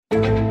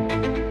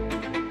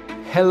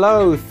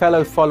Hello,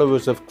 fellow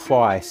followers of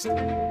Christ,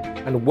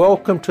 and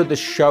welcome to the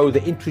show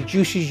that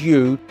introduces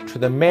you to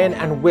the men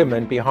and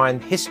women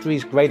behind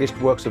history's greatest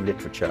works of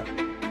literature.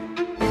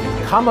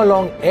 Come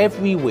along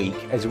every week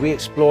as we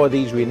explore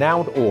these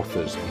renowned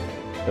authors,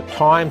 the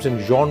times and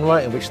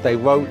genre in which they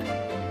wrote,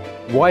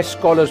 why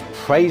scholars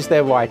praise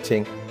their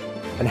writing,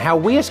 and how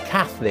we as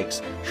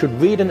Catholics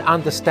should read and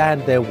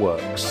understand their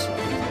works.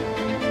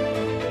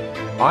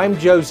 I'm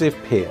Joseph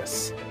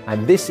Pearce,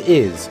 and this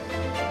is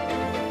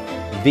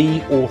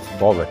The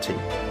Authority.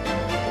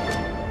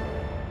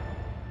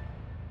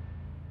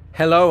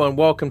 Hello and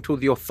welcome to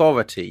The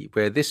Authority,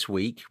 where this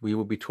week we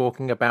will be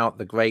talking about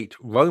the great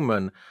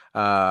Roman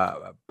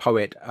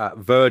poet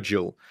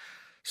Virgil.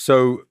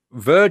 So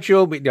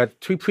Virgil,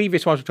 two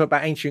previous ones we talked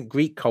about ancient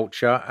Greek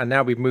culture, and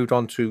now we've moved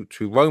on to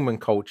Roman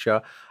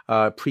culture,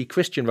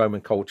 pre-Christian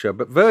Roman culture.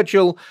 But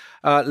Virgil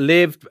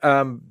lived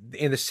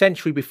in the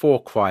century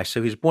before Christ.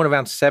 So he was born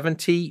around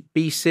 70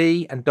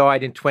 BC and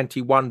died in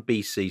 21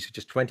 BC, so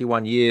just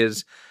 21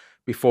 years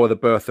before the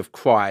birth of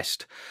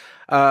Christ.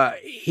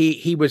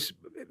 He's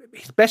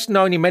best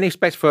known in many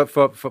respects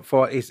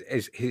for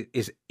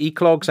his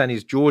eclogues and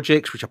his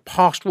georgics, which are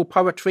pastoral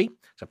poetry.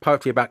 So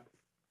poetry about,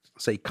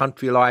 say,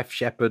 country life,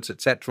 shepherds,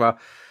 etc.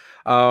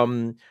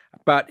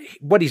 But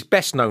what he's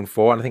best known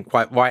for, and I think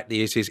quite rightly,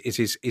 is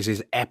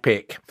his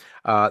epic,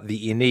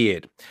 the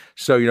Aeneid.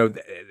 So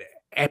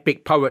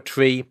epic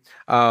poetry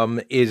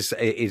tells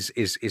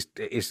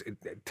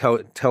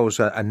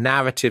a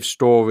narrative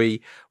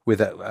story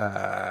with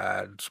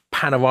a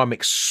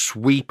panoramic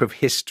sweep of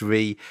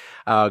history,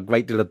 a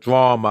great deal of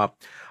drama.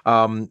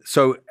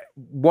 So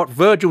what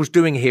Virgil's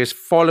doing here is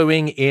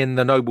following in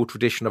the noble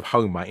tradition of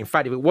Homer. In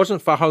fact, if it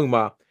wasn't for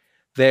Homer,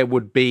 there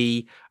would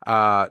be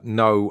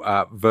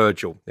no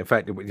Virgil. In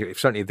fact,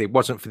 certainly if it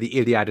wasn't for the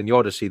Iliad and the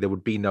Odyssey, there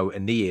would be no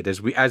Aeneid,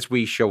 as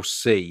we shall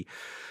see.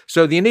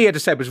 So the Aeneid,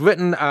 as I said, was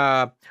written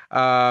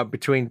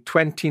between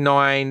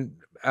 29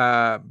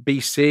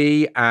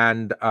 BC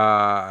and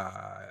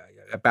about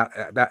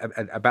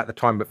the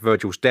time of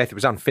Virgil's death. It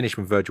was unfinished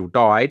when Virgil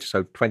died,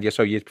 so 20 or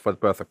so years before the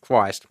birth of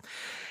Christ.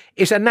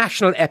 It's a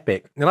national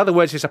epic. In other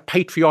words, it's a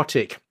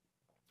patriotic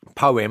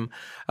poem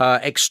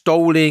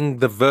extolling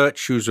the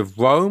virtues of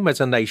Rome as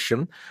a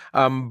nation,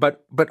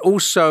 but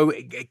also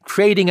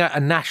creating a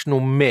national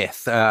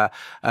myth, a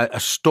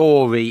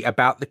story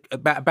about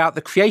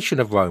the creation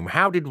of Rome.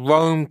 How did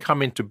Rome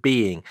come into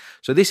being?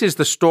 So this is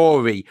the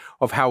story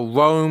of how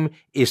Rome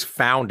is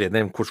founded, and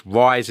then of course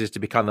rises to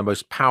become the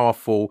most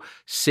powerful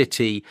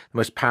city, the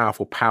most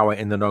powerful power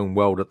in the known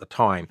world at the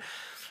time.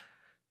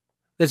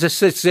 There's a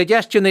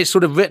suggestion that it's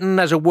sort of written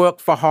as a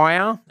work for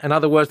hire. In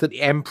other words, that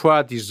the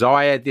emperor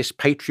desired this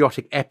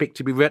patriotic epic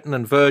to be written,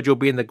 and Virgil,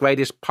 being the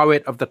greatest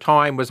poet of the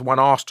time, was the one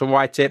asked to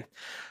write it.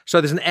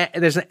 So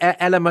there's an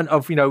element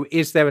of,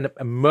 is there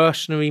a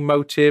mercenary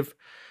motive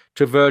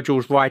to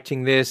Virgil's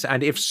writing this?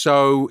 And if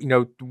so,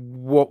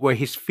 what were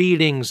his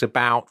feelings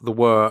about the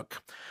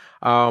work?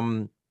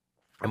 And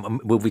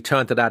we'll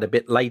return to that a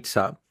bit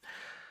later.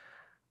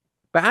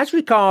 But as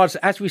regards,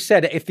 as we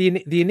said, if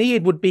the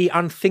Aeneid would be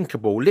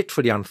unthinkable,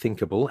 literally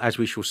unthinkable, as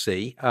we shall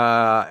see,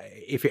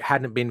 if it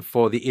hadn't been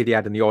for the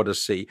Iliad and the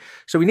Odyssey.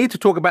 So we need to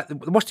talk about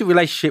what's the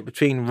relationship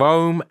between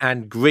Rome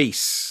and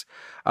Greece.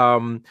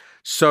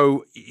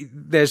 So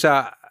there's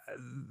a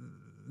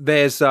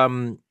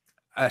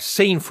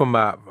scene from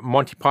a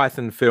Monty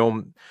Python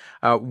film,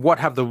 What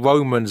Have the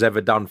Romans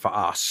Ever Done for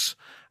Us?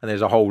 And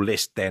there's a whole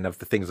list then of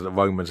the things that the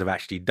Romans have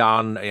actually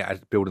done,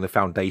 building the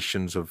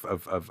foundations of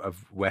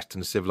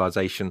Western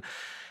civilization.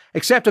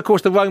 Except, of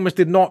course, the Romans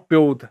did not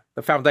build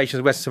the foundations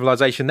of Western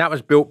civilization. That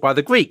was built by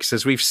the Greeks,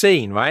 as we've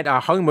seen, right?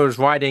 Homer was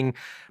writing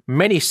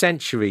many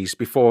centuries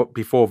before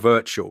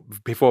Virgil.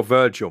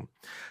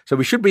 So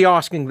we should be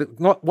asking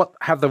not what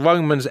have the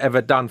Romans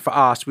ever done for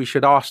us. We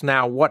should ask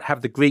now, what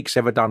have the Greeks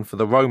ever done for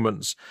the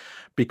Romans?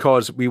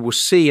 Because we will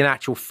see, in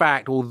actual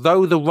fact,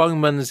 although the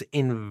Romans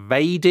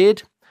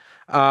invaded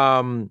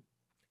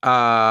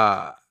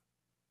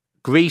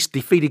Greece,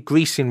 defeated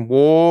Greece in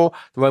war,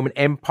 the Roman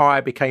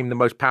Empire became the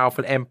most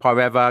powerful empire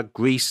ever.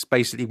 Greece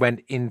basically went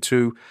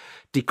into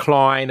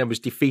decline and was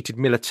defeated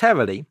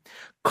militarily.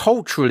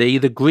 Culturally,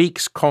 the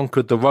Greeks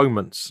conquered the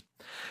Romans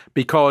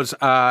because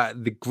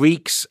the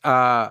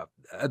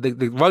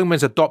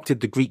Romans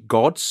adopted the Greek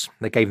gods.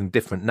 They gave them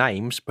different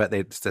names, but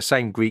it's the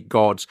same Greek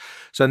gods.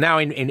 So now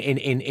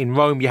in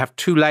Rome, you have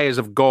two layers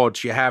of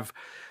gods. You have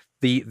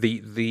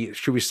the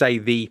should we say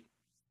the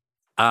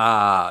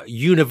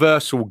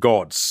universal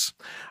gods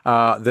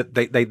that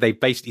they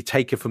basically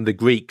take it from the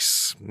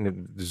Greeks,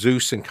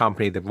 Zeus and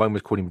company. The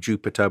Romans called him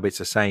Jupiter, but it's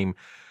the same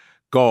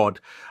god.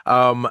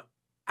 And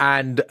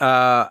then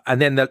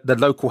the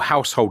local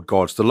household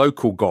gods, the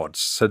local gods.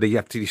 So you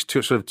have these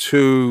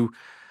two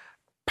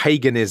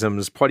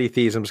paganisms,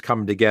 polytheisms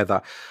coming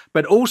together,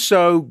 but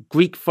also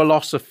Greek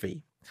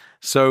philosophy.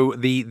 So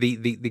the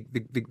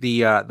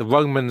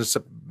Romans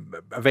are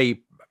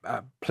very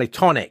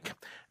Platonic.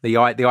 The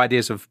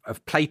ideas of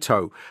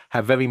Plato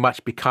have very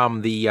much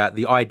become the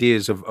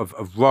ideas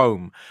of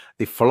Rome.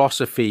 The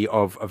philosophy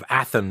of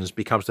Athens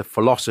becomes the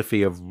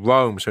philosophy of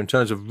Rome. So in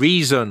terms of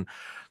reason,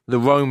 the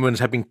Romans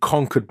have been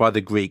conquered by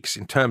the Greeks.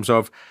 In terms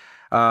of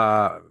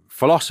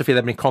philosophy,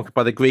 they've been conquered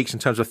by the Greeks. In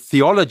terms of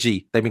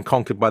theology, they've been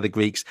conquered by the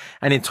Greeks.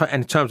 And in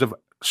terms of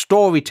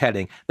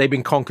storytelling, they've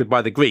been conquered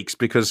by the Greeks,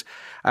 because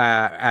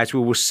as we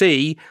will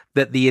see,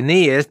 that the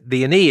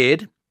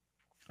Aeneid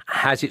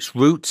has its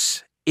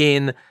roots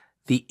in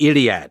the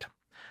Iliad,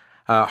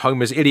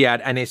 Homer's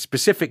Iliad, and it's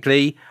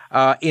specifically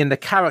in the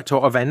character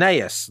of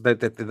Aeneas.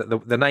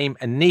 The name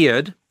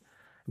Aeneid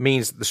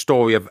means the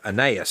story of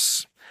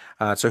Aeneas.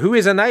 So who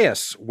is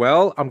Aeneas?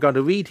 Well, I'm going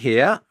to read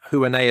here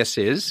who Aeneas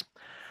is,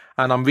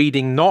 and I'm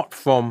reading not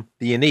from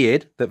the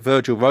Aeneid that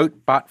Virgil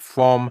wrote, but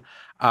from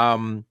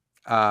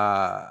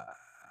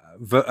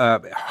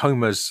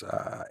Homer's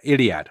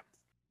Iliad.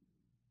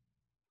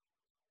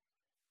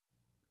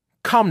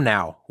 Come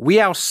now, we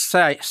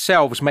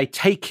ourselves may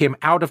take him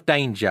out of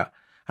danger,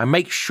 and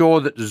make sure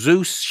that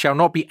Zeus shall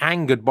not be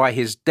angered by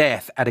his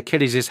death at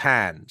Achilles'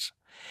 hands.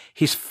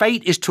 His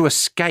fate is to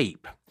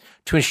escape,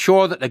 to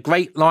ensure that the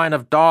great line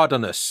of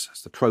Dardanus,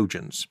 the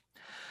Trojans,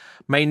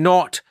 may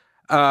not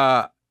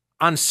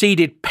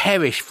unseeded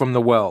perish from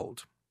the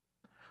world.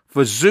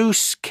 For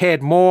Zeus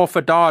cared more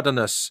for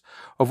Dardanus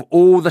of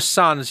all the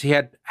sons he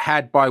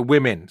had by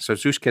women. So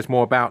Zeus cares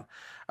more about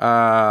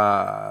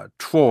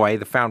Troy,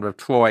 the founder of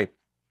Troy.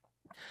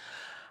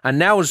 And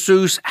now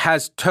Zeus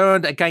has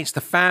turned against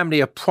the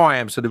family of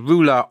Priam, so the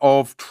ruler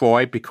of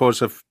Troy,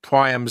 because of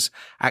Priam's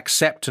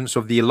acceptance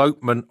of the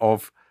elopement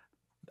of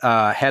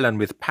Helen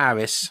with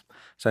Paris.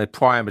 So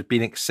Priam had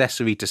been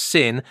accessory to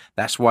sin.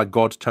 That's why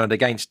God turned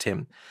against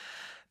him.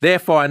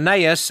 Therefore,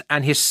 Aeneas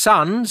and his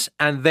sons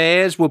and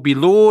theirs will be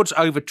lords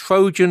over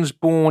Trojans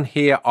born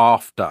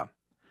hereafter.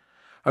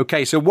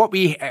 Okay, so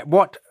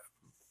what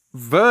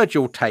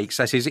Virgil takes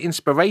as his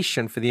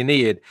inspiration for the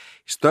Aeneid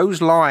is those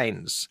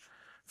lines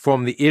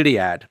from the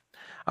Iliad,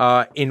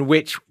 in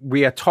which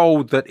we are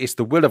told that it's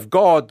the will of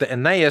God that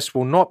Aeneas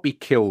will not be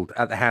killed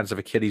at the hands of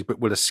Achilles, but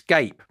will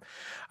escape.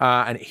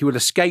 And he will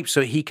escape so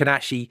he can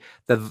actually,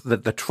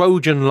 the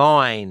Trojan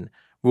line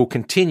will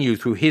continue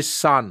through his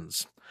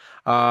sons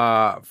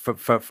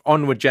for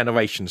onward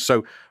generations.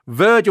 So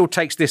Virgil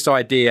takes this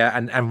idea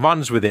and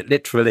runs with it,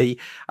 literally,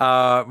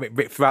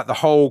 throughout the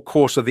whole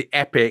course of the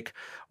epic,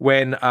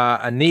 when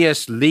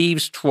Aeneas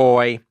leaves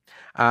Troy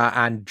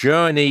and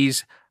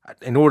journeys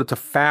in order to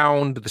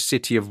found the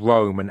city of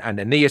Rome, and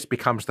Aeneas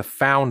becomes the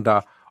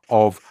founder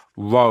of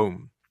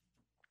Rome.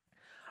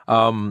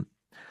 So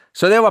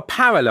there are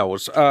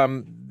parallels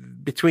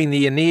between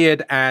the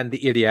Aeneid and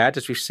the Iliad,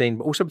 as we've seen,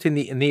 but also between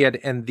the Aeneid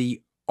and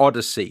the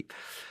Odyssey.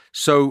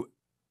 So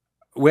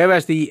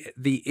whereas the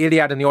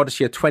Iliad and the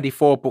Odyssey are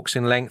 24 books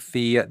in length,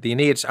 the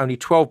Aeneid's only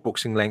 12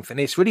 books in length, and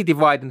it's really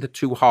divided into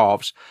two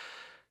halves.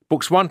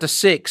 Books 1 to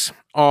 6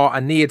 are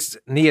Aeneid's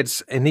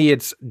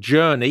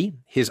journey,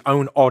 his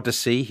own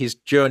Odyssey, his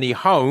journey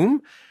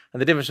home.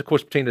 And the difference, of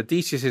course, between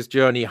Odysseus'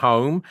 journey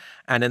home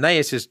and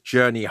Aeneas'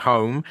 journey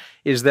home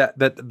is that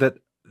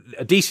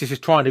Odysseus is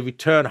trying to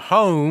return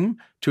home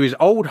to his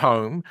old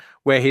home,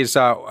 where his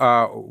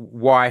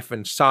wife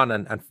and son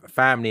and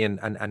family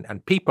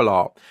and people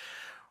are.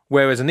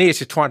 Whereas Aeneas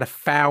is trying to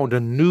found a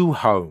new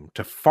home,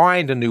 to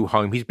find a new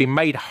home. He's been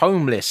made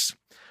homeless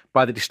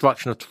by the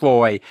destruction of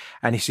Troy,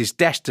 and it's his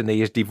destiny,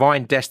 his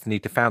divine destiny,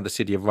 to found the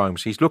city of Rome.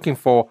 So he's looking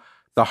for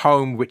the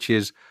home, which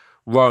is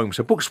Rome.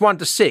 So books 1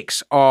 to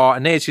 6 are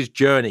Aeneas'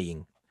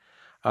 journeying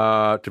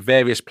to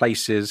various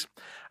places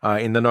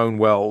in the known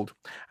world,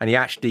 and he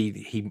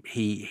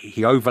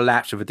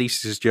overlaps with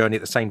Odysseus' journey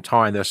at the same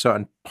time. There are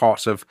certain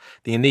parts of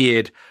the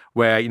Aeneid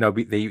where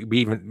we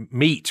even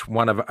meet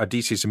one of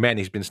Odysseus' men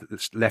who's been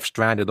left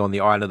stranded on the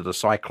island of the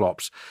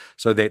Cyclops.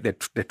 So they're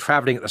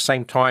traveling at the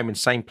same time in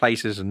same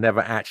places and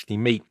never actually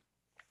meet.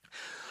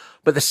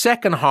 But the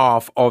second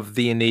half of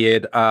the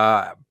Aeneid,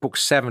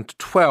 books 7 to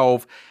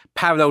 12,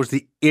 parallels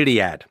the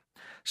Iliad.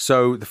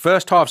 So the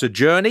first half's a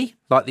journey,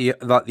 like the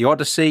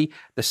Odyssey.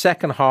 The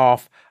second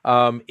half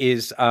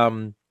is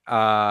a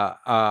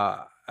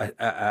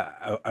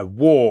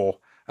war,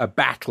 a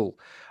battle,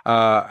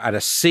 and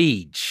a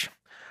siege,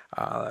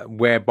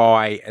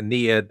 whereby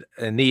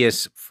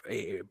Aeneas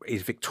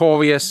is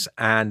victorious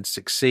and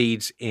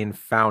succeeds in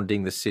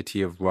founding the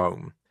city of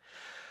Rome.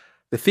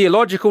 The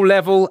theological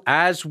level,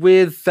 as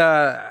with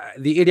the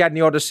Iliad and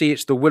the Odyssey,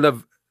 it's the will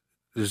of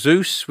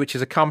Zeus, which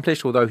is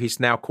accomplished, although he's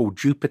now called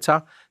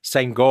Jupiter,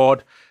 same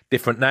god,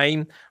 different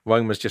name.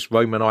 Rome has just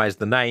Romanized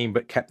the name,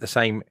 but kept the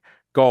same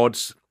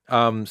gods,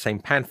 same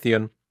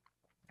pantheon.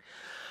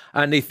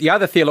 And the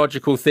other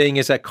theological thing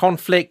is a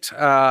conflict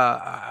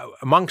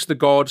amongst the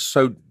gods.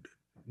 So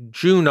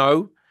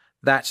Juno,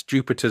 that's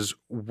Jupiter's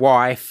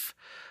wife,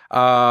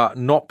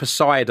 not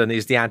Poseidon,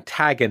 is the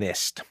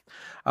antagonist.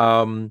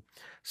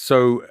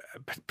 So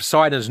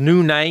Poseidon's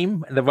new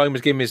name, the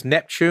Romans give him, is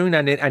Neptune,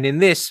 and in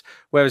this,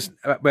 whereas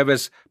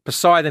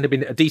Poseidon had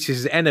been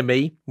Odysseus'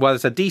 enemy,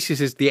 whereas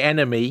Odysseus is the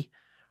enemy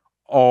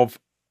of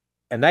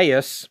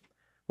Aeneas,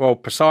 Well,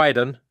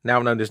 Poseidon,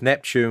 now known as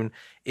Neptune,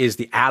 is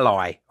the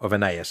ally of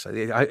Aeneas. So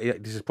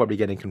this is probably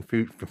getting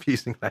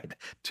confusing, like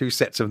two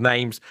sets of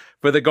names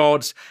for the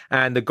gods.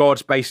 And the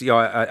gods basically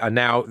are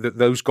now,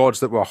 those gods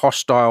that were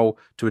hostile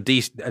to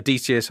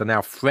Odysseus are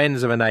now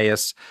friends of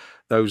Aeneas.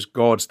 Those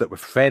gods that were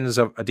friends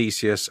of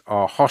Odysseus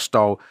are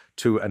hostile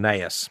to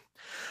Aeneas.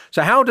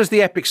 So how does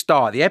the epic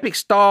start? The epic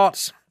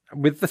starts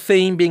with the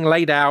theme being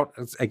laid out,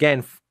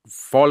 again,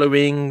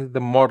 following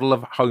the model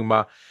of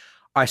Homer.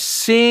 I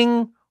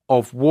sing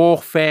of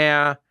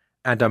warfare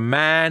and a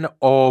man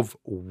of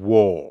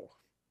war.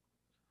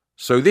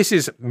 So this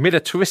is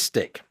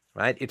militaristic,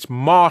 right? It's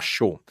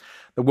martial.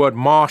 The word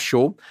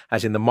martial,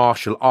 as in the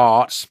martial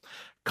arts,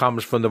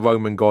 comes from the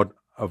Roman god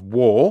of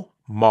war,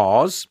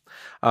 Mars.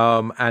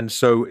 And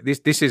so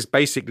this is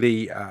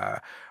basically, I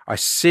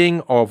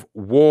sing of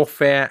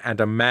warfare and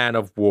a man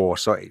of war.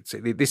 So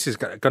this is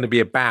going to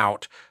be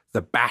about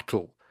the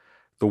battle,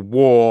 the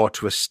war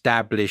to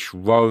establish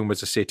Rome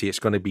as a city. It's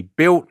going to be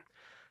built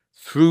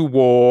through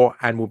war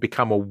and will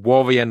become a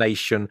warrior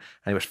nation.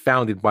 And it was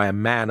founded by a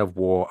man of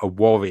war, a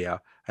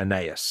warrior,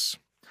 Aeneas.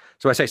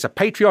 So I say it's a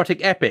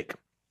patriotic epic.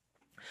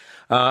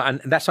 And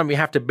that's something we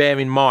have to bear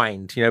in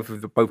mind, you know, for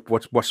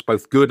what's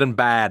both good and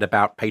bad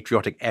about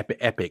patriotic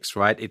epics,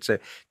 right? It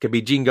can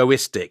be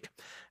jingoistic.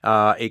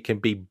 It can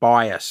be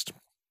biased,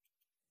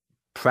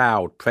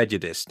 proud,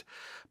 prejudiced.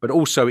 But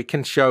also it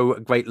can show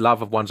a great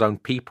love of one's own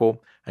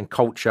people and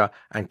culture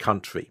and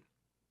country.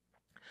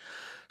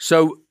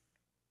 So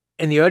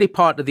in the early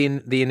part of the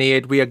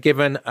Aeneid, we are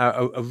given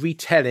a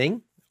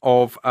retelling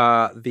of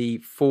the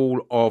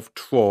fall of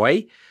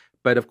Troy.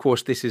 But of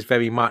course, this is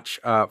very much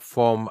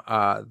from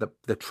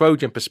the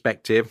Trojan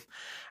perspective.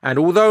 And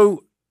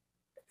although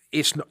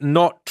it's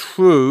not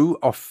true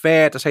or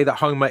fair to say that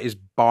Homer is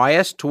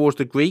biased towards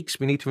the Greeks,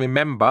 we need to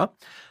remember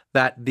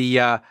that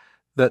the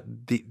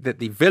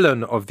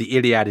villain of the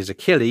Iliad is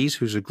Achilles,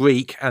 who's a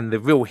Greek, and the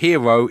real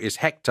hero is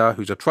Hector,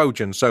 who's a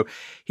Trojan. So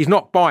he's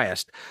not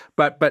biased,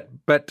 but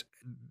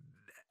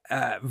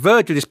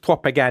Virgil is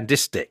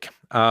propagandistic.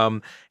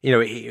 For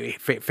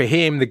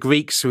him, the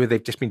Greeks, who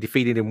they've just been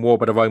defeated in war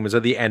by the Romans, are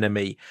the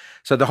enemy.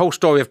 So the whole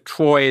story of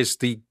Troy is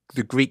the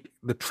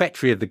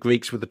treachery of the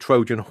Greeks with the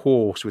Trojan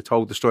horse. We're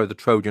told the story of the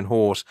Trojan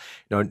horse,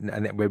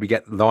 and where we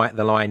get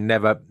the line,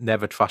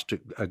 never trust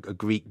a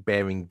Greek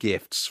bearing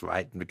gifts,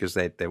 right? Because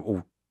they're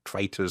all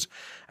traitors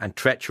and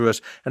treacherous.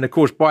 And of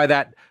course, by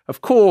that,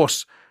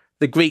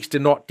 the Greeks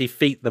did not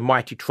defeat the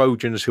mighty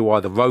Trojans, who are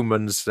the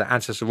Romans, the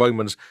ancestor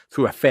Romans,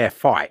 through a fair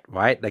fight,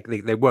 right?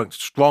 They weren't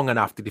strong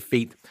enough to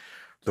defeat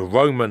the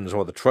Romans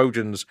or the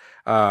Trojans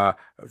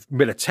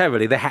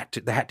militarily. They had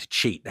to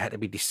cheat. They had to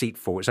be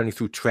deceitful. It's only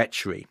through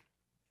treachery.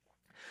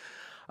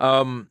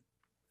 So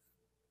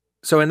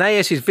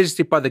Aeneas is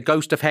visited by the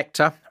ghost of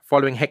Hector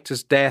following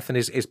Hector's death, and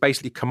is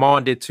basically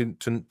commanded to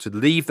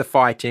leave the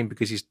fighting,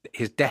 because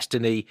his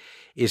destiny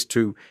is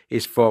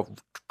for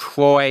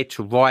Troy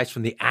to rise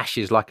from the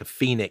ashes like a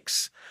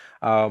phoenix.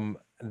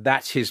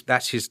 That's his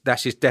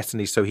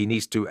destiny. So he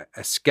needs to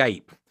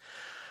escape.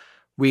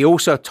 We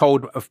also are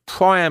told of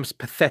Priam's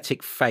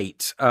pathetic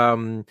fate.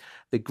 The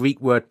Greek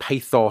word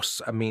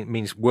pathos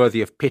means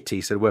worthy of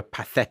pity. So the word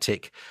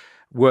pathetic,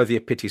 worthy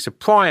of pity. So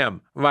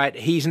Priam, right?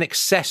 He's an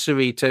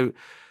accessory to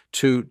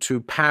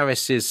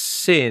Paris's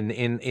sin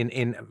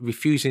in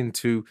refusing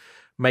to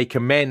make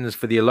amends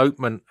for the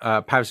elopement,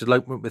 Paris'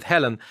 elopement with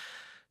Helen.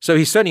 So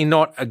he's certainly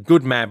not a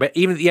good man. But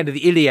even at the end of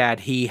the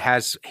Iliad, he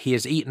has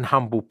eaten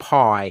humble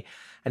pie.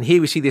 And here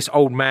we see this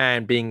old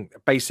man being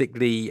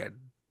basically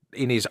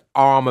in his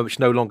armor, which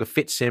no longer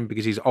fits him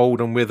because he's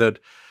old and withered,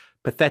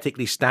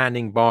 pathetically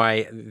standing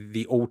by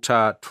the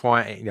altar,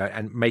 trying,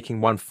 and making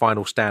one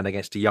final stand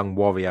against a young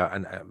warrior,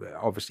 and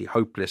obviously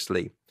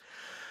hopelessly.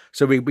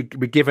 So we're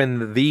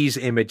given these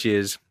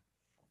images,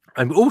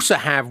 and we also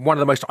have one of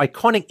the most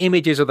iconic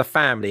images of the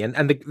family,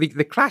 and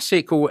the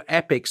classical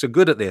epics are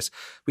good at this.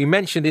 We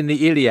mentioned in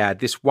the Iliad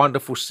this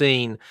wonderful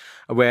scene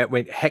where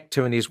when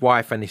Hector and his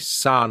wife and his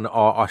son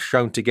are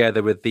shown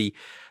together with the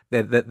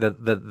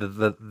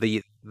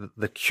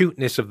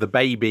cuteness of the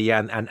baby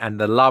and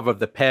the love of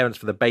the parents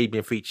for the baby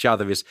and for each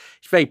other it's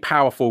very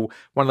powerful.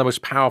 One of the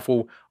most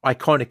powerful,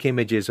 iconic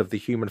images of the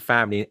human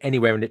family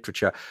anywhere in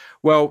literature.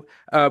 Well,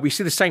 we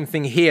see the same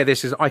thing here.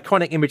 This is an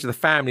iconic image of the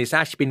family. It's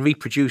actually been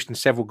reproduced in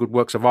several good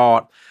works of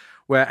art,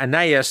 where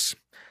Aeneas,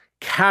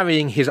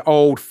 carrying his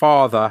old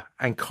father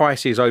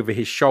Anchises over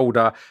his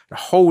shoulder,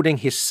 holding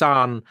his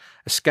son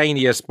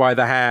Ascanius by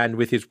the hand,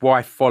 with his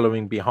wife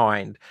following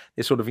behind.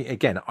 This sort of,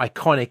 again,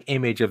 iconic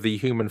image of the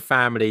human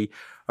family,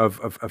 of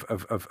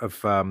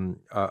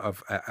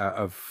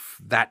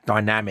that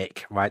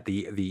dynamic, right?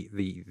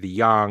 The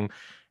young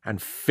and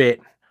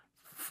fit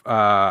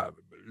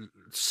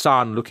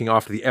son looking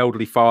after the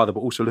elderly father,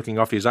 but also looking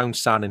after his own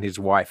son and his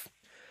wife.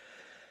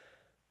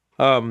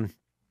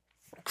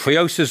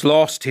 Creosa's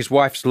lost, his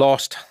wife's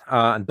lost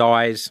and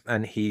dies,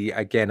 and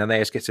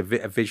Aeneas gets a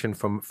vision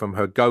from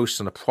her ghost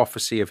and a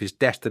prophecy of his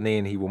destiny,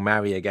 and he will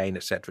marry again,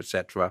 etc.,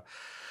 etc.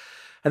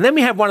 And then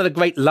we have one of the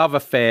great love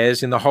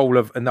affairs in the whole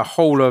of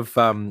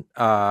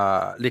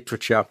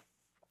literature,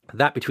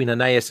 that between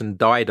Aeneas and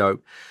Dido.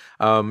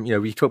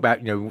 We talk about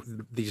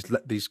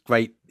these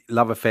great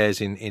love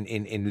affairs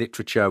in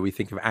literature. We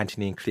think of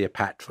Antony and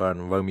Cleopatra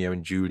and Romeo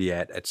and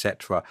Juliet,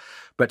 etc.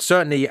 But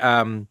certainly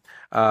Paolo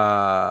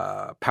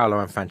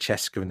and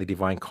Francesca in the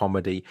Divine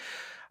Comedy.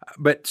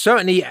 But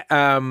certainly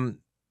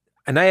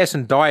Aeneas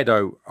and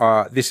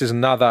Dido, this is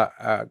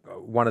another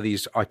one of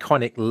these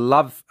iconic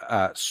love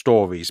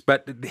stories.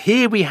 But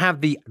here we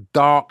have the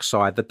dark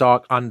side, the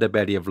dark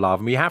underbelly of love.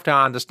 And we have to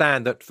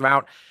understand that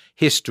throughout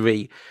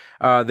history,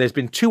 there's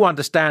been two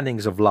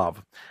understandings of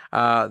love.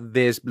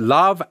 There's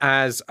love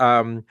as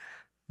the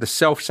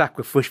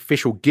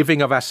self-sacrificial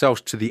giving of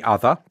ourselves to the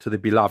other, to the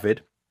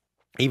beloved,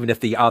 even if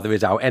the other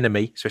is our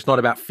enemy. So it's not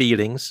about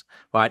feelings,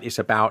 right? It's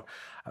about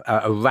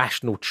a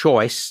rational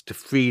choice to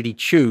freely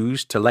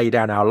choose to lay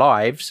down our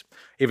lives,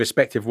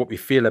 irrespective of what we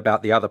feel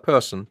about the other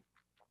person.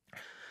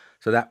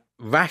 So that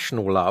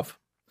rational love,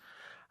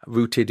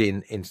 rooted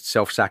in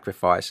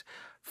self-sacrifice,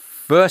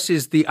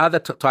 versus the other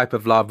type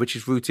of love, which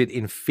is rooted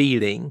in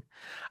feeling,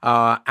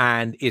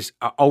 and is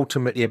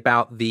ultimately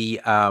about the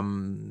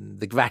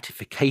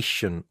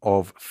gratification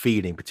of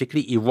feeling,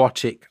 particularly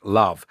erotic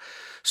love.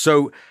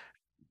 So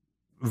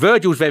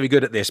Virgil's very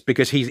good at this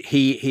because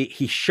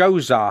he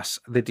shows us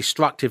the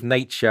destructive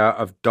nature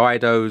of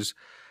Dido's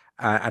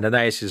and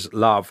Aeneas's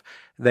love.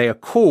 They are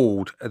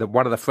called,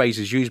 one of the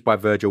phrases used by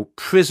Virgil,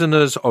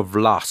 prisoners of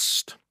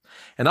lust.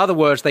 In other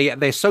words,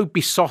 they're so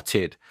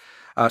besotted,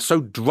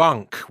 so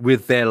drunk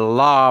with their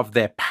love,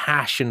 their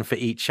passion for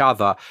each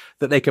other,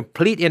 that they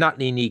completely and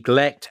utterly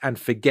neglect and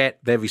forget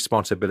their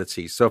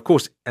responsibilities. So, of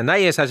course,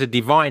 Aeneas has a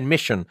divine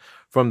mission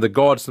from the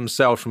gods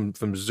themselves,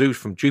 from Zeus,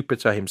 from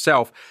Jupiter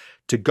himself,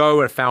 to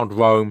go and found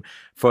Rome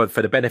for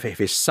the benefit of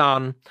his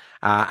son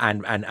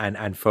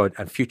and for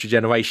future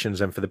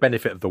generations, and for the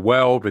benefit of the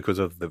world because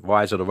of the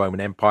rise of the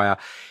Roman Empire.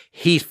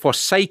 He's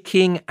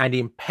forsaking and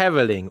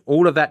imperiling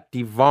all of that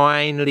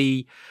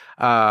divinely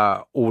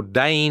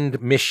ordained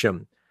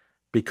mission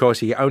because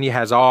he only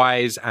has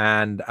eyes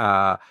and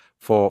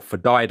for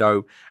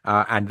Dido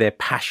and their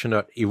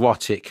passionate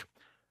erotic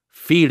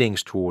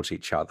feelings towards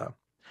each other.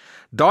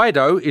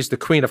 Dido is the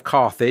queen of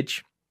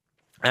Carthage.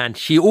 And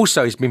she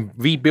also has been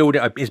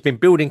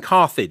building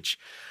Carthage.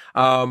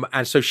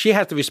 And so she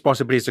has the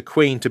responsibility as a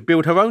queen to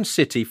build her own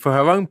city for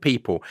her own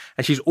people.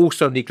 And she's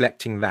also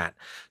neglecting that.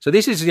 So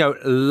this is,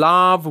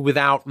 love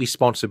without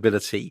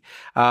responsibility.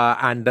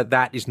 And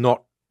that is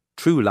not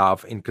true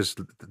love, because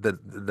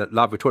the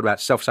love we're talking about,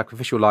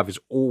 self-sacrificial love, is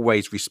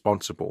always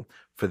responsible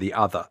for the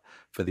other,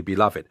 for the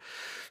beloved.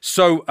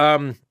 So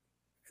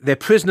they're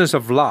prisoners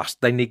of lust.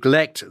 They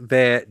neglect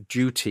their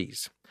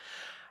duties.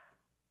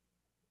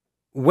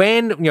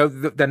 When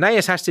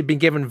Aeneas has to have been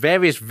given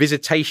various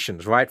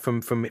visitations, right,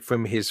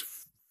 from his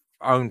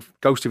own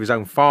ghost of his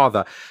own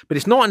father, but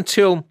it's not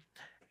until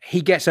he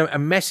gets a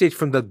message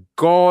from the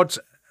gods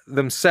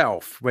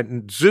themselves,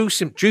 when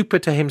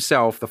Jupiter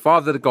himself, the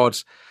father of the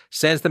gods,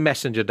 sends the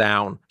messenger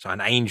down. So an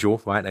angel,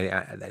 right?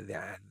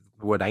 The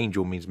word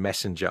angel means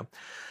messenger.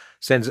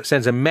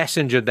 Sends a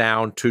messenger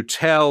down to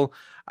tell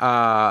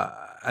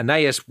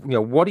Aeneas,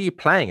 what are you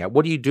playing at?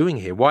 What are you doing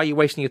here? Why are you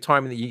wasting your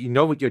time? You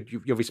know what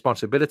your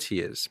responsibility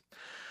is.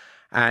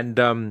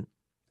 And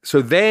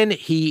so then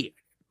he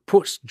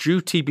puts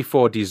duty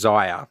before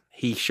desire.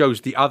 He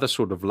shows the other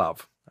sort of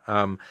love,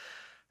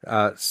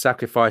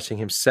 sacrificing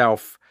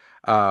himself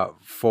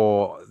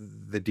for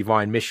the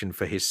divine mission,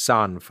 for his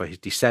son, for his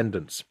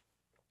descendants,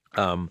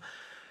 for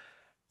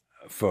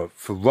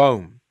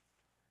Rome.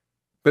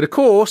 But of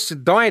course,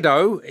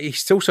 Dido,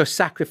 he's also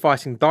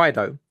sacrificing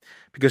Dido,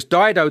 because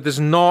Dido does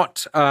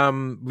not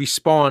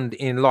respond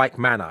in like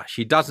manner.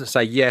 She doesn't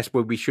say, yes,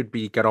 well, we should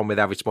get on with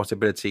our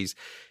responsibilities.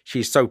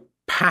 She's so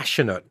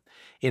passionate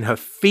in her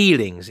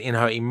feelings, in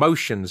her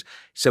emotions,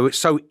 so it's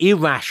so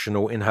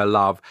irrational in her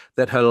love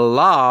that her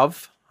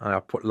love, and I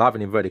put love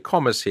in inverted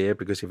commas here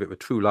because if it were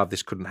true love,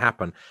 this couldn't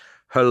happen,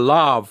 her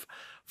love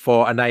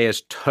for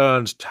Aeneas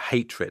turns to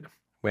hatred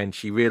when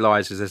she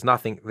realizes there's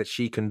nothing that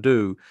she can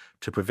do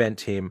to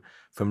prevent him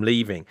from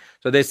leaving.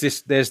 So there's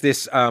this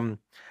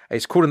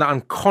it's called an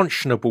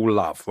unconscionable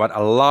love, right?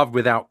 A love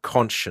without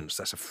conscience.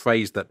 That's a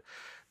phrase that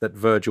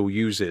Virgil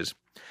uses.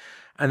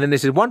 And then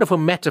there's a wonderful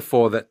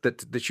metaphor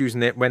that's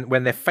using it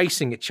when they're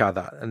facing each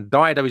other, and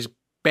Dido is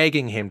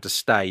begging him to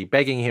stay,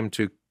 begging him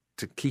to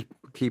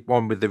keep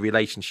on with the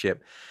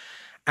relationship.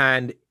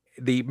 And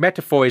the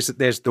metaphor is that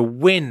there's the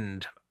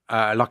wind,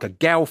 like a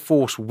gale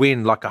force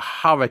wind, like a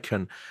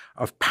hurricane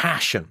of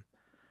passion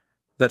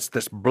that's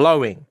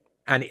blowing,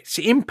 and it's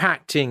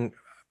impacting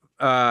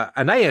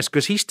Aeneas,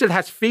 because he still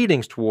has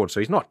feelings towards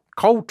her. He's not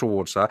cold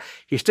towards her.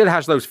 He still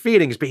has those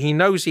feelings, but he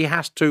knows he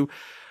has to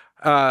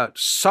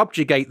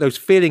subjugate those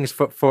feelings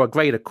for a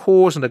greater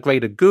cause and a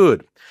greater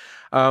good.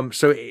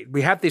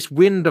 We have this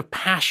wind of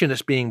passion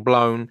that's being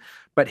blown,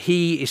 but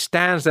he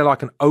stands there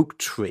like an oak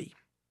tree.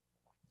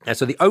 And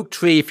so the oak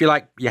tree, if you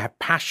like, you have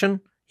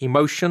passion,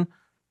 emotion,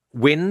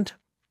 wind,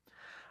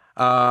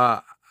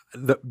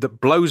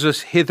 that blows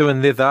us hither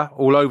and thither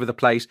all over the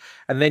place.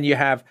 And then you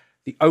have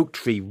the oak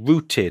tree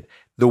rooted,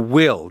 the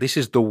will. This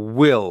is the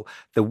will.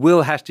 The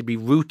will has to be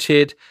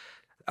rooted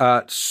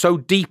so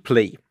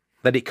deeply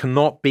that it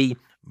cannot be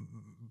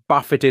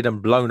buffeted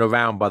and blown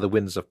around by the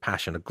winds of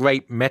passion. A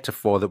great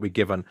metaphor that we're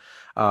given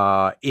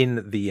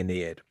in the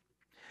Aeneid.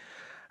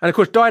 And of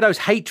course, Dido's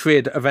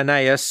hatred of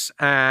Aeneas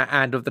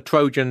and of the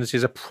Trojans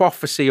is a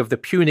prophecy of the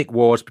Punic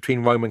Wars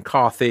between Rome and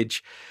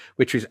Carthage,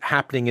 which is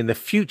happening in the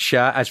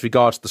future as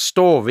regards the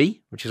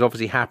story, which is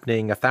obviously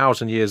happening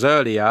 1,000 years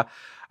earlier,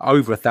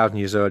 over 1,000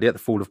 years earlier, at the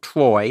fall of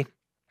Troy,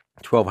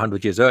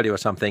 1,200 years earlier or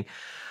something.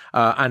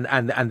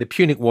 And the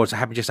Punic Wars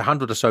happened just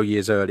 100 or so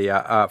years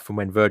earlier from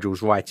when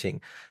Virgil's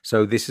writing.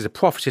 So this is a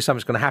prophecy of something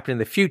that's going to happen in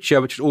the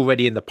future, which is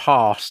already in the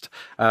past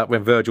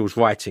when Virgil's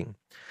writing.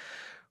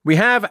 We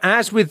have,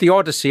 as with the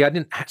Odyssey, I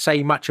didn't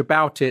say much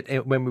about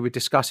it when we were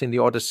discussing the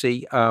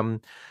Odyssey,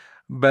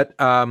 but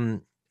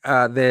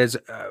there's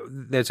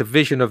a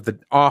vision of the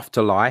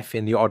afterlife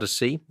in the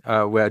Odyssey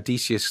where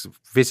Odysseus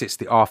visits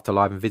the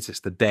afterlife and visits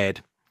the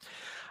dead.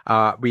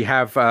 We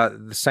have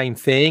the same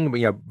thing.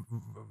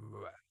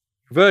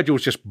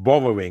 Virgil's just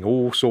borrowing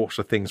all sorts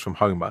of things from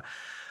Homer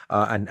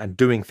and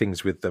doing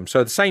things with them.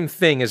 So the same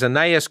thing as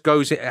Aeneas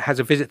has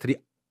a visit to the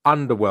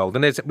underworld,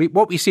 and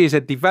what we see is a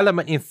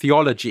development in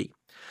theology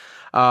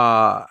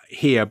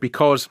here,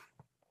 because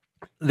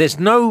there's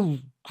no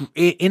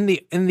in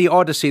the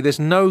Odyssey there's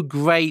no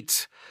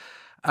great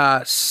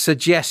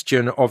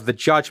suggestion of the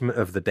judgment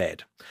of the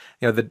dead.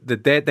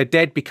 The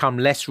dead become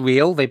less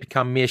real; they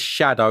become mere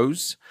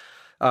shadows.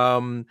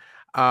 But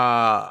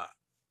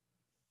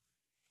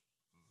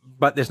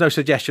there's no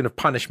suggestion of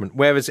punishment.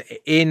 Whereas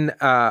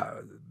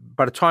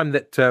by the time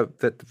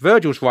that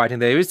Virgil's writing,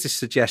 there is this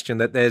suggestion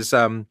that there's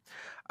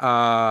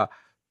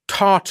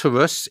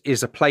Tartarus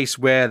is a place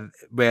where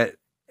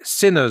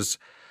sinners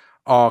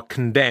are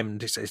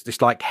condemned.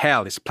 It's like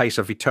hell. It's a place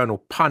of eternal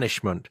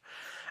punishment,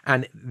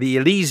 and the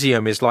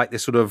Elysium is like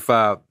this sort of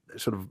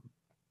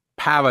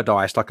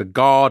paradise, like a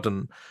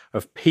garden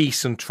of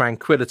peace and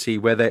tranquility,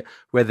 where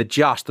the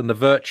just and the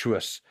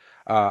virtuous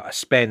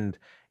spend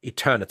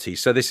eternity.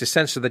 So this is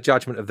sense of the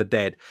judgment of the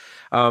dead.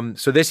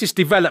 So there's this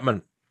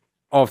development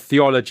of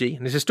theology,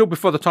 and this is still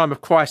before the time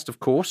of Christ, of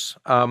course.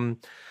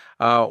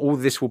 All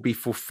this will be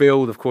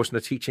fulfilled, of course, in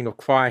the teaching of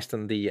Christ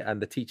and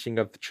the teaching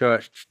of the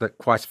church that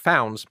Christ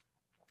founds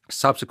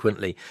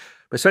subsequently.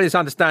 But certainly this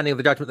understanding of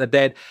the judgment of the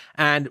dead.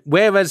 And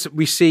whereas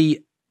we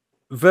see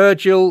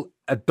Virgil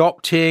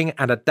adopting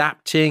and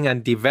adapting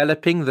and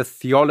developing the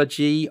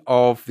theology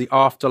of the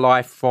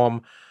afterlife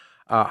from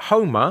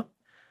Homer,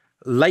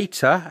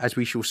 later, as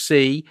we shall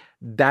see,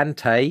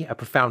 Dante, a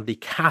profoundly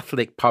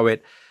Catholic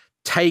poet,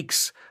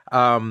 takes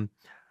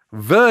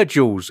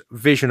Virgil's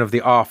vision of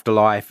the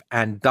afterlife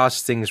and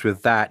does things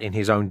with that in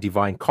his own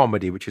Divine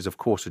Comedy, which is, of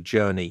course, a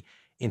journey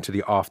into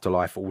the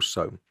afterlife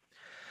also.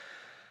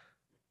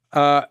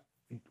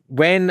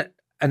 When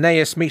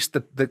Aeneas meets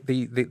the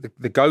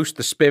ghost,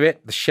 the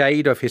spirit, the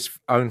shade of his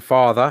own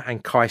father,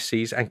 and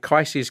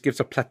Anchises gives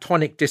a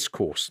Platonic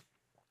discourse.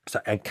 So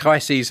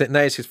Anchises,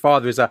 Aeneas'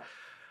 father, is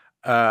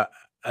a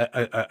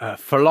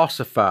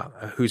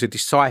philosopher who's a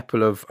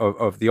disciple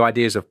of the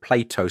ideas of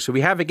Plato. So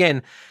we have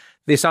again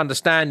this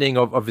understanding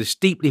of this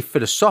deeply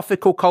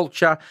philosophical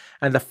culture,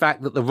 and the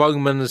fact that the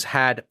Romans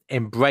had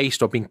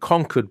embraced or been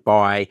conquered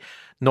by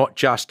not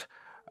just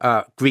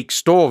Greek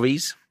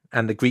stories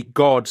and the Greek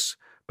gods,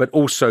 but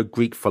also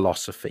Greek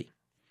philosophy.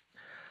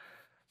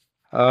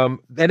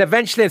 Then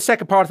eventually, in the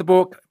second part of the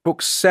book,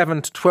 books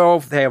 7 to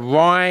 12, they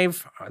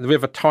arrive at the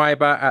river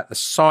Tiber at the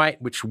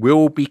site which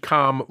will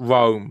become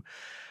Rome.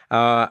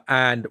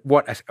 And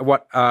what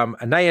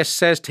Aeneas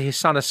says to his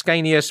son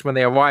Ascanius when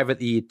they arrive at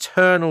the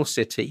eternal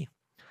city: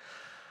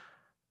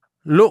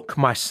 "Look,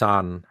 my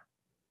son,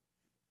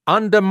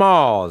 under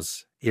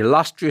Mars,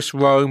 illustrious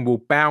Rome will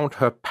bound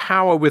her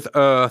power with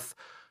earth,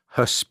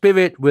 her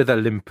spirit with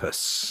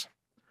Olympus."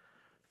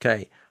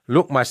 Okay.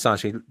 Look, my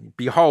son,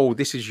 behold,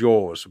 this is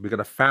yours. We're going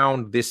to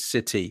found this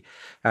city.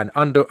 And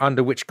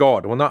under which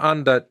god? Well, not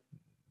under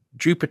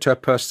Jupiter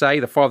per se,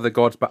 the father of the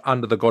gods, but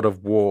under the god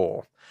of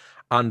war,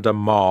 under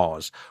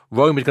Mars.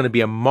 Rome is going to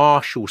be a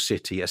martial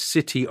city, a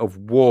city of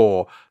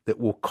war that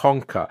will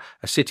conquer,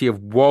 a city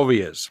of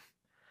warriors.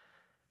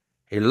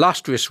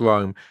 Illustrious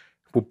Rome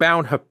will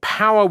bound her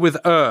power with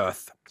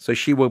earth. So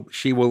she will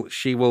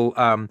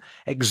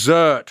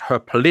exert her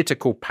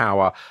political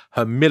power,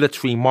 her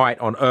military might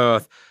on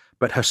earth,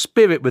 but her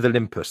spirit with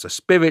Olympus, a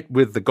spirit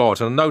with the gods.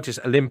 And notice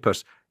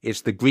Olympus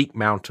is the Greek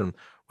mountain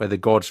where the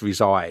gods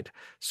reside.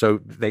 So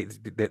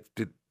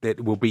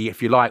it will be,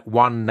 if you like,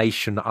 one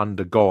nation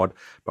under God,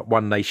 but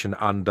one nation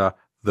under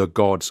the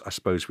gods, I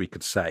suppose we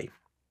could say.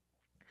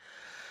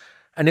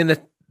 And in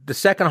the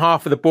second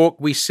half of the book,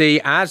 we see,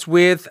 as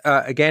with,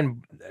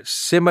 again,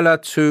 similar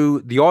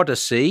to the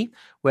Odyssey,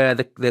 where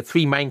the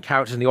three main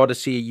characters in the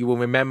Odyssey, you will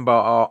remember,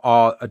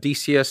 are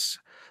Odysseus,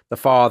 the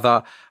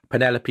father,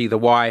 Penelope, the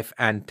wife,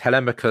 and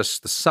Telemachus,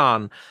 the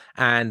son.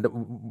 And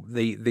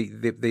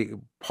the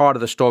part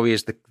of the story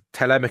is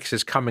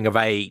Telemachus' coming of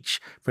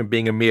age from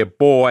being a mere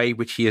boy,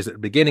 which he is at the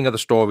beginning of the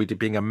story, to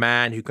being a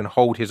man who can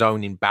hold his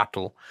own in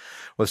battle.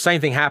 Well, the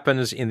same thing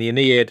happens in the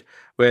Aeneid,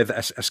 where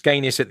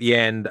Ascanius at the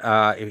end,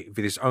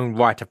 with his own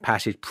rite of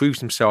passage, proves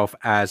himself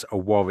as a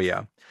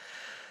warrior.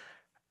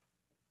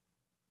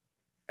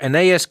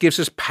 Aeneas gives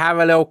us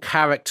parallel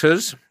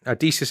characters.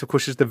 Odysseus, of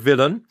course, is the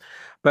villain.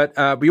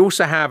 But we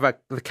also have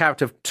the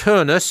character of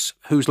Turnus,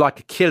 who's like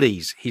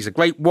Achilles. He's a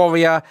great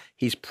warrior.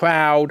 He's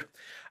proud.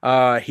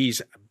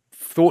 He's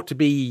thought to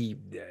be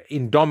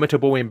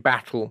indomitable in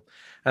battle.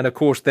 And, of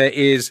course, there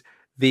is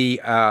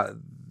the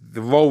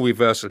role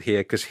reversal here,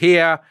 because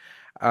here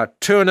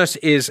Turnus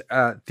is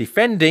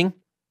defending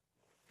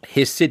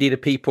his city, the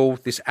people,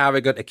 this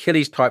arrogant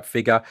Achilles-type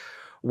figure,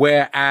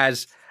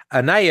 whereas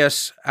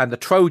Aeneas and the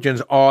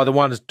Trojans are the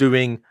ones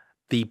doing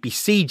the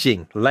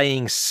besieging,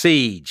 laying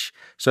siege.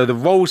 So the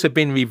roles have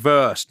been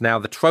reversed. Now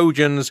the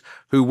Trojans,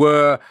 who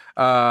were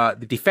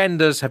the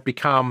defenders, have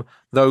become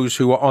those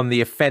who are on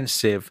the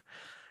offensive.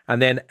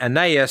 And then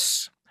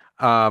Aeneas,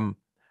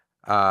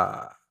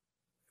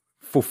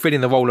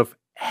 fulfilling the role of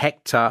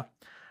Hector,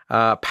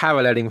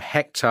 paralleling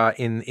Hector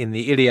in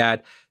the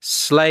Iliad,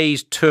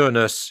 slays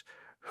Turnus,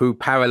 who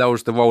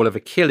parallels the role of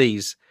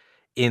Achilles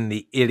in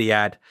the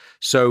Iliad.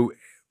 So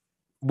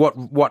what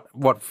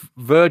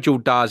Virgil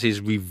does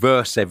is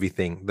reverse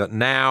everything. That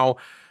now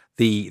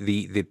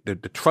the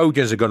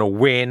Trojans are going to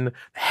win.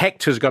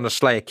 Hector's going to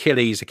slay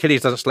Achilles.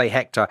 Achilles doesn't slay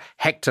Hector.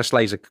 Hector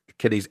slays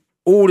Achilles.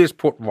 All is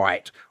put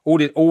right.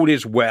 All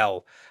is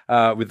well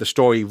with the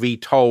story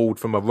retold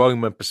from a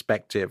Roman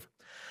perspective.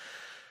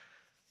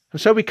 And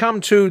so we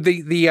come to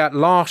the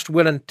last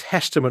will and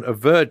testament of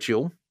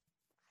Virgil.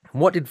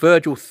 What did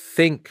Virgil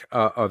think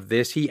of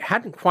this? He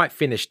hadn't quite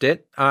finished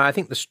it. I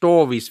think the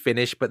story's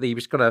finished, but he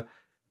was going to,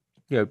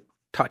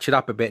 touch it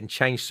up a bit and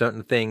change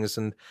certain things.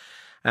 And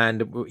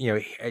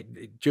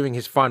during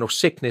his final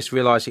sickness,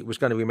 realized it was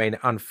going to remain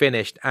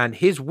unfinished. And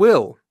his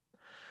will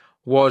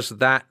was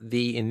that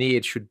the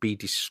Aeneid should be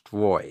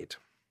destroyed,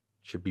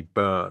 should be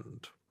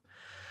burned.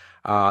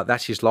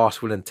 That's his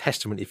last will and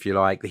testament, if you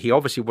like. He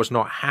obviously was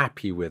not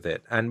happy with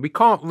it. And we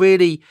can't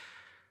really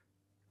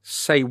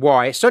say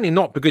why. It's certainly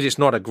not because it's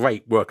not a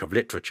great work of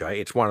literature.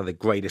 It's one of the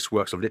greatest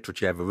works of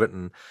literature ever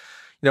written.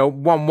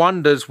 One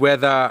wonders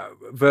whether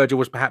Virgil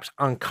was perhaps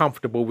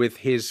uncomfortable with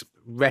his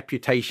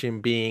reputation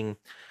being,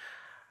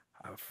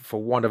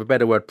 for want of a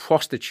better word,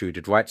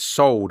 prostituted, right?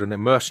 Sold in a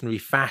mercenary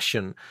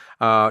fashion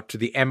to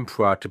the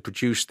emperor to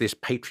produce this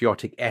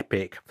patriotic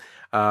epic,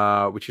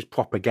 which is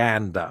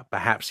propaganda.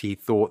 Perhaps he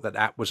thought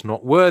that was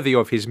not worthy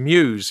of his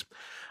muse.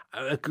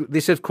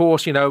 This, of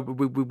course, we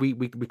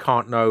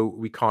can't know,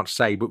 we can't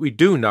say, but we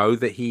do know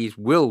that his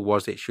will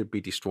was it should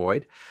be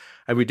destroyed.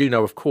 And we do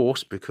know, of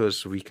course,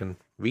 because we can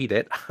read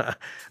it,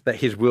 that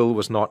his will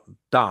was not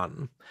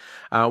done.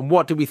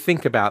 What do we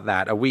think about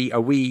that?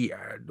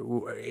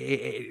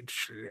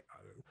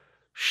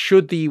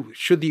 Should the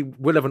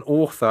will of an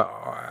author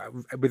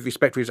with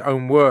respect to his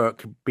own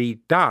work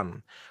be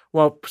done?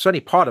 Well,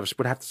 certainly part of us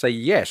would have to say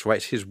yes, right?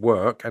 It's his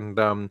work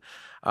and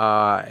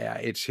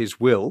it's his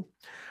will.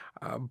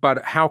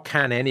 But how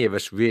can any of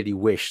us really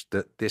wish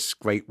that this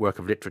great work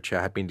of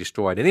literature had been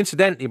destroyed? And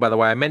incidentally, by the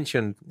way, I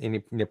mentioned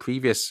in the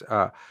previous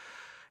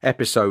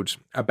episodes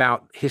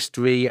about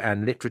history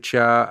and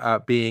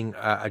literature being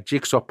a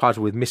jigsaw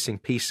puzzle with missing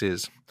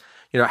pieces.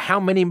 How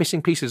many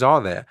missing pieces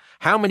are there?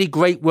 How many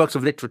great works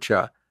of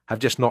literature have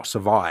just not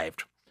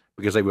survived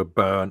because they were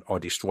burned or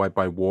destroyed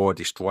by war,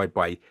 destroyed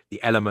by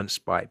the elements,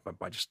 by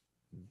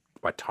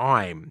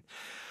time?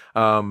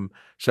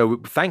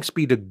 So thanks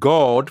be to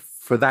God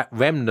for that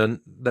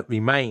remnant that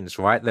remains,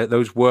 right?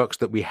 Those works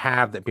that we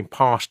have that have been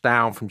passed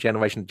down from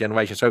generation to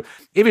generation. So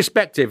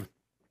irrespective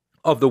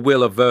of the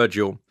will of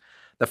Virgil,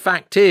 the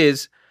fact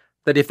is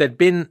that if there'd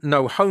been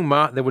no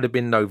Homer, there would have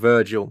been no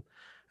Virgil.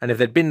 And if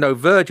there'd been no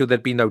Virgil,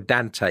 there'd be no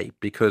Dante,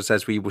 because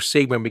as we will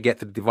see when we get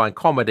to the Divine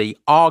Comedy,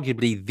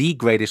 arguably the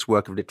greatest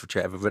work of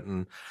literature ever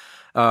written,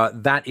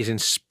 that is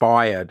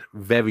inspired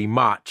very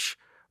much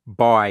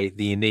by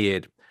the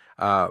Aeneid.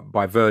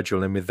 By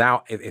Virgil, and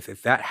without,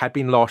 if that had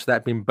been lost, that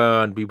had been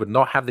burned, we would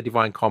not have the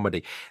Divine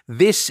Comedy.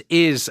 This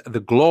is the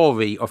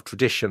glory of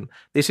tradition.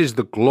 This is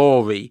the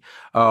glory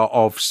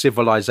of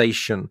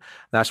civilization.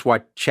 That's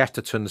why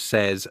Chesterton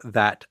says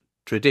that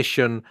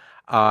tradition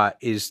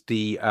is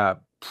the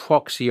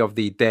proxy of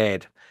the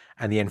dead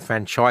and the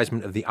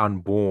enfranchisement of the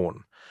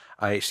unborn.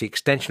 It's the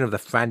extension of the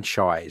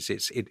franchise.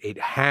 It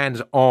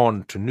hands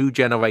on to new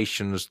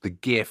generations the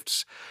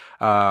gifts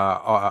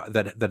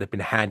that have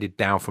been handed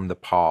down from the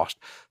past.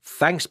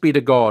 Thanks be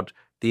to God,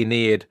 the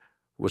Aeneid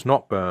was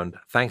not burned.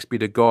 Thanks be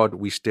to God,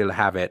 we still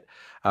have it.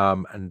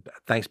 And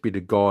thanks be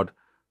to God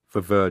for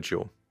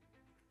Virgil.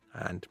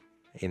 And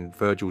in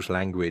Virgil's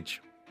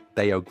language,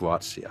 Deo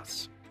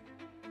gratias.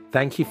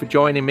 Thank you for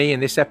joining me in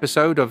this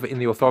episode of In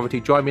the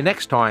Authority. Join me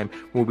next time.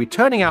 We'll be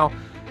turning our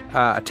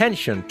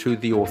attention to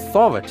the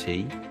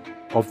authority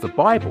of the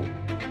Bible.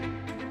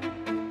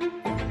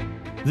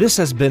 This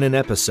has been an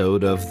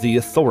episode of The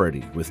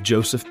Authority with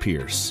Joseph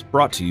Pierce,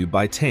 brought to you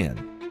by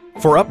TAN.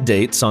 For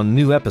updates on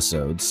new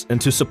episodes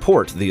and to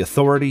support The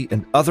Authority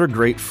and other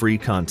great free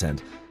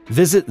content,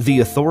 visit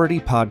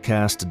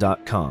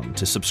theauthoritypodcast.com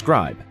to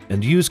subscribe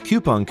and use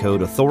coupon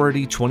code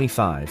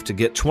AUTHORITY25 to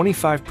get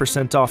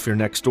 25% off your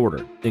next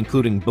order,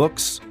 including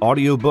books,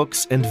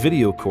 audiobooks, and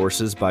video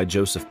courses by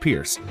Joseph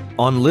Pierce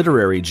on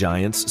literary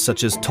giants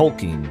such as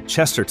Tolkien,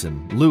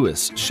 Chesterton,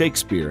 Lewis,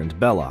 Shakespeare, and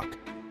Belloc,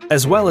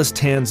 as well as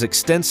Tan's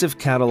extensive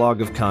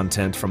catalog of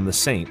content from the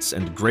saints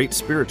and great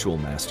spiritual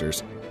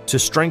masters to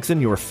strengthen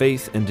your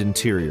faith and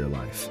interior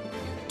life.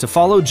 To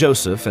follow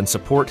Joseph and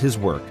support his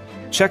work,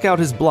 check out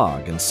his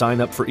blog and sign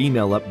up for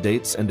email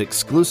updates and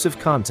exclusive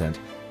content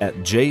at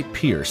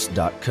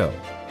jpierce.co.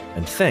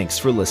 And thanks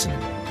for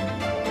listening.